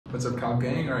What's up, Calc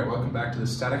gang? All right, welcome back to the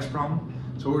statics problem.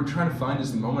 So what we're trying to find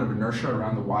is the moment of inertia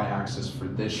around the y-axis for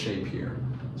this shape here.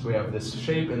 So we have this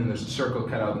shape, and then there's a circle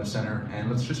cut out in the center, and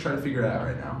let's just try to figure it out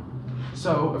right now.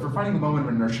 So if we're finding the moment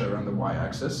of inertia around the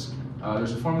y-axis,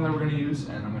 there's a formula we're going to use,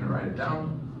 and I'm going to write it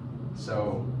down.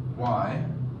 So why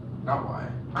am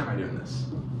I doing this?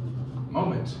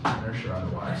 Moment inertia around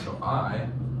the y, so I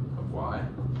of y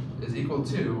is equal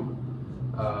to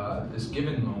this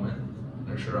given moment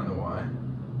inertia around the y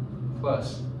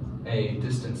plus a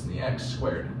distance in the x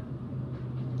squared.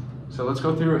 So let's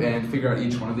go through and figure out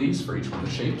each one of these for each one of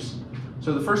the shapes.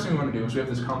 So the first thing we want to do is we have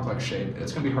this complex shape.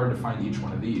 It's going to be hard to find each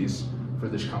one of these for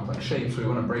this complex shape, so we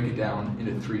want to break it down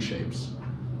into three shapes.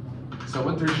 So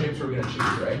what three shapes are we going to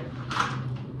choose, right?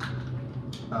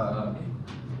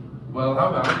 Well, how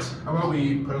about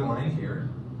we put a line here.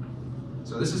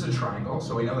 So this is a triangle,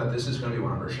 so we know that this is going to be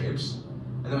one of our shapes.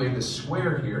 And then we have this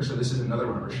square here, so this is another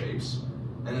one of our shapes.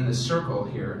 And then this circle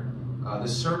here,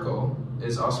 this circle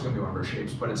is also going to be one of our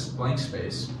shapes, but it's blank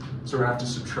space. So we're going to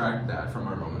have to subtract that from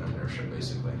our moment of inertia,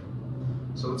 basically.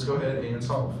 So let's go ahead and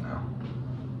solve now.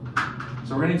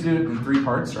 So we're going to do it in three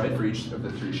parts, right, for each of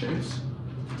the three shapes.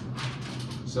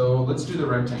 So let's do the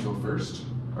rectangle first,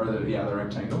 or the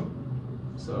rectangle.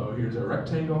 So here's our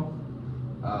rectangle.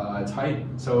 Its height.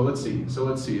 So let's see. Its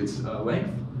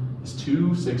length is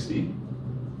 260,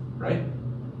 right?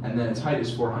 And then its height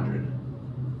is 400.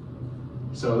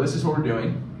 So this is what we're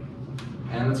doing.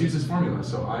 And let's use this formula.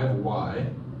 So I have y,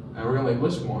 and we're going to label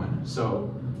this 1.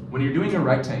 So when you're doing a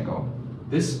rectangle,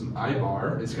 this I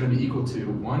bar is going to be equal to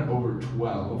 1 over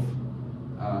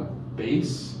 12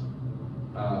 base.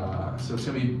 So it's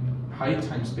going to be height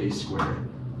times base squared.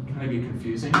 Kind of get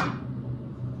confusing.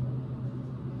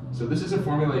 So this is a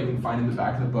formula you can find in the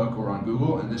back of the book or on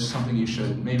Google, and this is something you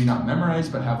should maybe not memorize,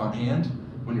 but have on hand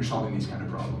when you're solving these kind of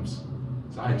problems.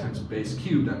 So height times base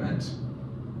cubed, I meant.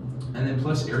 And then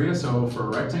plus area, so for a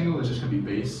rectangle, it's just going to be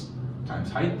base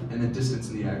times height, and then distance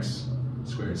in the x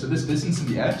squared. So this distance in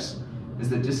the x is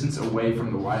the distance away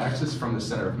from the y-axis from the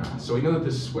center of mass. So we know that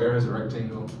this square has a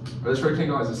rectangle, or this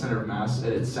rectangle has a center of mass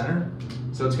at its center,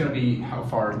 so it's going to be how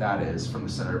far that is from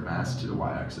the center of mass to the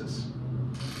y-axis.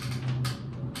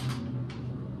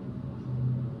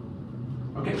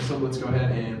 Okay, so let's go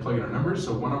ahead and plug in our numbers.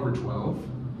 So 1 over 12,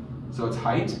 so its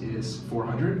height is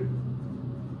 400,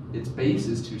 its base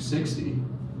is 260,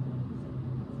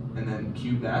 and then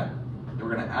cube that, and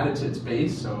we're going to add it to its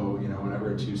base, so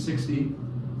whatever, 260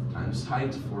 times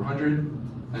height, 400,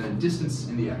 and then distance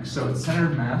in the x. So its center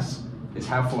of mass is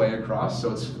halfway across,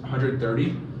 so it's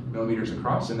 130 millimeters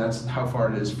across, and that's how far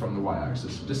it is from the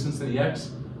y-axis. Distance in the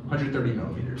x, 130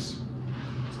 millimeters.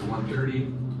 So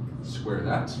 130, square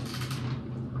that.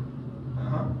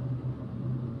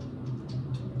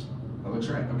 That looks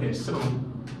right. Okay, so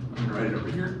I'm going to write it over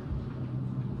here.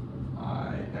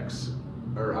 I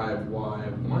of y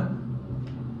of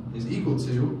 1 is equal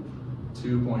to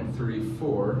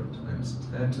 2.34 times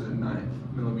 10 to the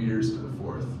 9th millimeters to the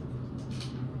 4th.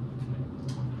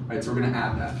 All right, so we're going to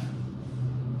add that.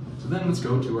 So then let's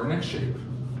go to our next shape.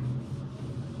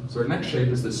 So our next shape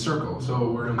is this circle.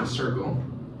 So we're in the circle,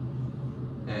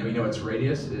 and we know its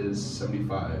radius is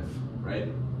 75, right?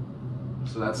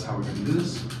 So that's how we're going to do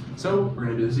this. So we're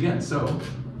going to do this again. So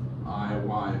I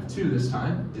y of 2 this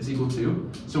time is equal to,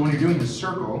 so when you're doing a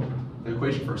circle, the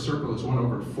equation for a circle is 1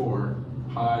 over 4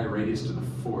 pi radius to the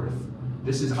 4th.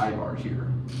 This is I bar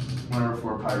here, 1 over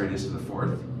 4 pi radius to the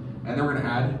 4th. And then we're going to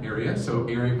add area. So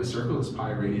area of the circle is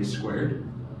pi radius squared,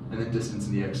 and then distance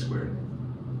in the x squared.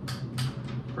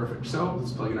 Perfect. So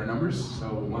let's plug in our numbers. So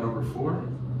 1 over 4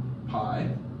 pi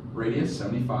radius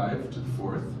 75 to the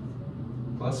 4th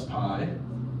plus pi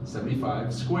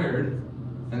 75 squared,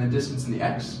 and then distance in the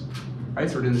x. Right,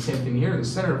 so we're doing the same thing here. The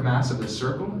center of mass of this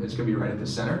circle is going to be right at the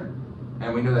center,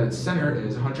 and we know that its center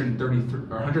is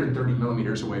 130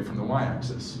 millimeters away from the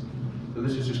y-axis. So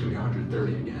this is just going to be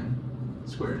 130 again,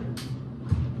 squared.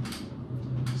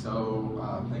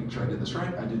 So making sure I did this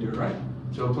right. I did do it right.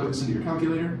 So plug this into your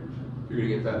calculator. You're going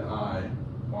to get that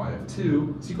y of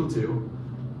 2 is equal to,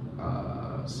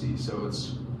 so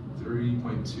it's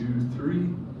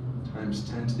 3.23 times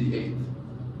 10 to the 8th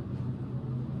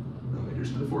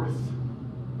millimeters to the 4th.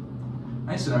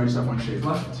 Nice, so now we just have one shape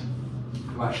left.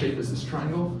 The last shape is this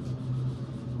triangle.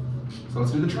 So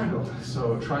let's do the triangle.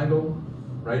 So triangle,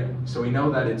 right? So we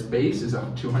know that its base is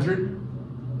 200,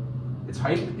 its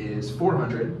height is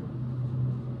 400,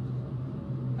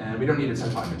 and we don't need its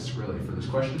hypotenuse really for this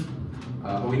question.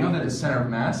 But we know that its center of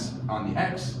mass on the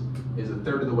x is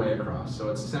 1/3 of the way across. So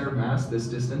its center of mass, this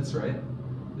distance, right?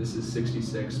 This is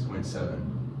 66.7,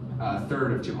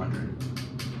 1/3 of 200.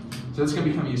 So this can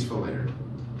become useful later.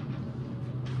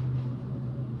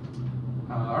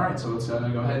 All right, so let's go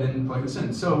ahead and plug this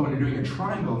in. So when you're doing a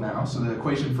triangle now, so the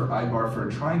equation for I bar for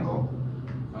a triangle,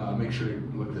 make sure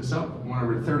to look this up.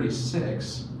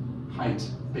 1/36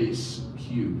 height base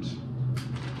cubed.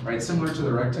 Right, similar to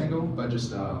the rectangle, but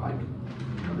just like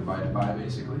divided by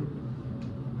basically.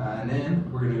 And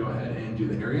then we're going to go ahead and do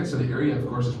the area. So the area, of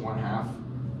course, is 1/2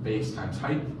 base times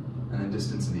height, and then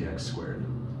distance in the x squared.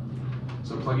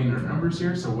 So plug in our numbers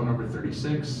here. So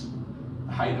 1/36.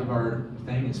 The height of our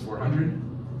thing is 400.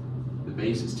 The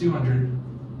base is 200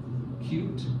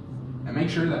 cubed. And make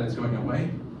sure that it's going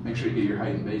away. Make sure you get your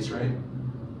height and base right.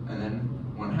 And then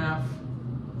 1/2.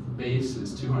 Base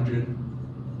is 200.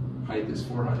 Height is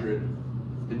 400.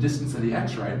 The distance of the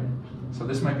x right. So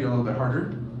this might be a little bit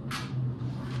harder.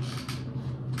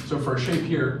 So for a shape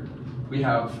here, we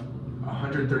have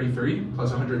 133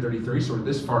 plus 133, so we're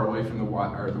this far away from the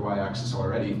y-axis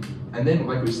already. And then,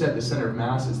 like we said, the center of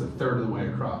mass is the third of the way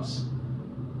across.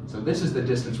 So this is the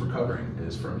distance we're covering,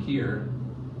 is from here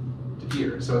to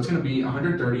here. So it's going to be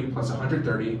 130 plus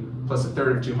 130 plus a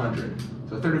third of 200.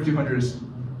 So a third of 200 is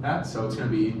that, so it's going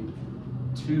to be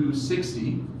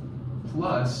 260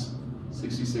 plus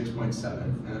 66.7,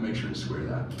 and then make sure to square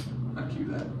that, not cube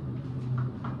that.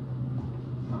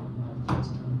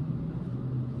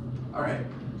 All right,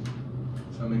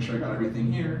 so make sure I got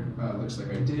everything here. Looks like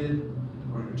I did.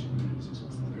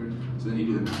 So then you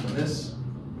do the math on this.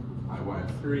 I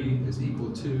of 3 is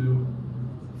equal to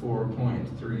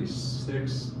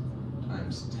 4.36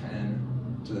 times 10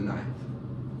 to the 9th.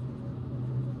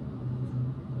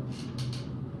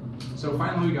 So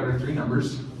finally we got our 3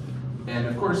 numbers. And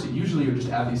of course, usually you just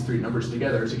add these 3 numbers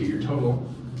together to get your total.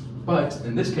 But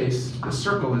in this case, the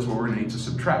circle is what we're going to need to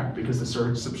subtract because the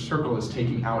circle is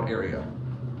taking out area.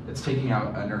 It's taking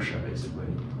out inertia, basically.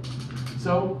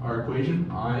 So our equation,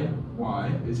 Iy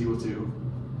is equal to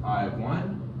I of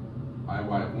 1,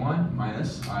 Iy of 1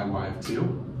 minus Iy of 2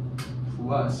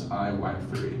 plus Iy of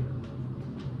 3.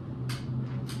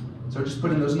 So just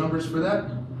put in those numbers for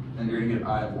that, and you're going to get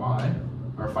I of y.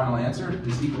 Our final answer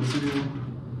is equal to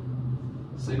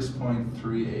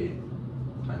 6.38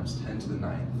 times 10 to the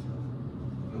 9th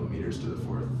millimeters to the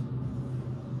 4th.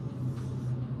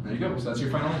 There you go, so that's your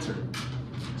final answer.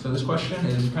 So this question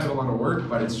is kind of a lot of work,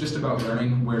 but it's just about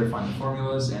learning where to find the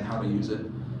formulas and how to use it.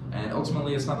 And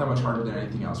ultimately, it's not that much harder than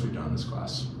anything else we've done in this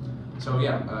class. So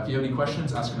yeah, if you have any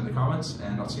questions, ask them in the comments,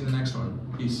 and I'll see you in the next one.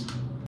 Peace.